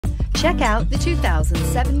Check out the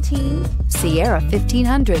 2017 Sierra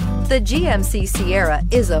 1500. The GMC Sierra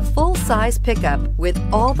is a full-size pickup with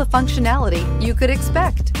all the functionality you could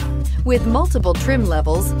expect. With multiple trim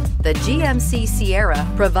levels, the GMC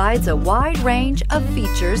Sierra provides a wide range of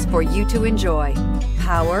features for you to enjoy.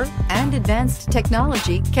 Power and advanced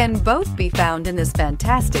technology can both be found in this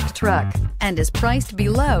fantastic truck and is priced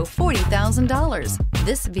below $40,000.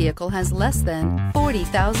 This vehicle has less than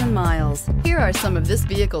 40,000 miles. Here are some of this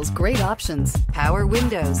vehicle's great options: power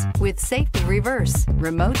windows with safety reverse,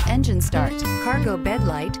 remote engine start, cargo bed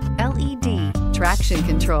light, LED, traction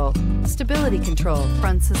control, stability control,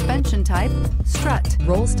 front suspension type, strut,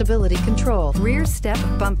 roll stability control, rear step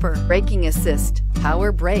bumper, braking assist,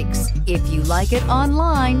 power brakes. If you like it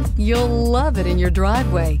online, you'll love it in your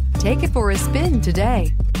driveway. Take it for a spin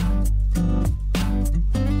today.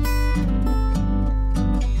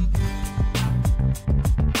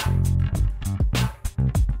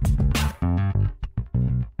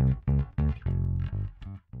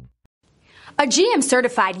 A GM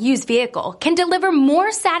certified used vehicle can deliver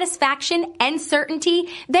more satisfaction and certainty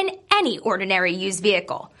than any ordinary used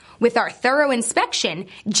vehicle. With our thorough inspection,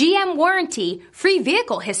 GM warranty, free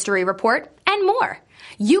vehicle history report, and more.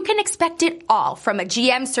 You can expect it all from a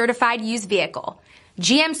GM certified used vehicle.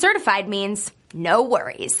 GM certified means no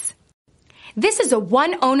worries. This is a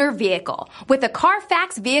one-owner vehicle with a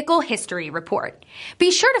Carfax Vehicle History Report.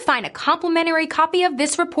 Be sure to find a complimentary copy of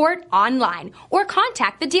this report online or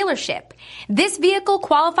contact the dealership. This vehicle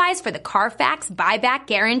qualifies for the Carfax Buyback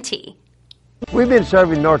Guarantee. We've been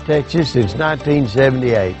serving North Texas since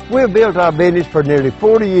 1978. We've built our business for nearly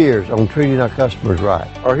 40 years on treating our customers right.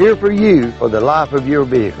 We're here for you for the life of your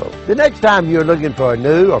vehicle. The next time you're looking for a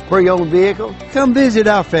new or pre-owned vehicle, come visit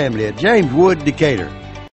our family at James Wood Decatur.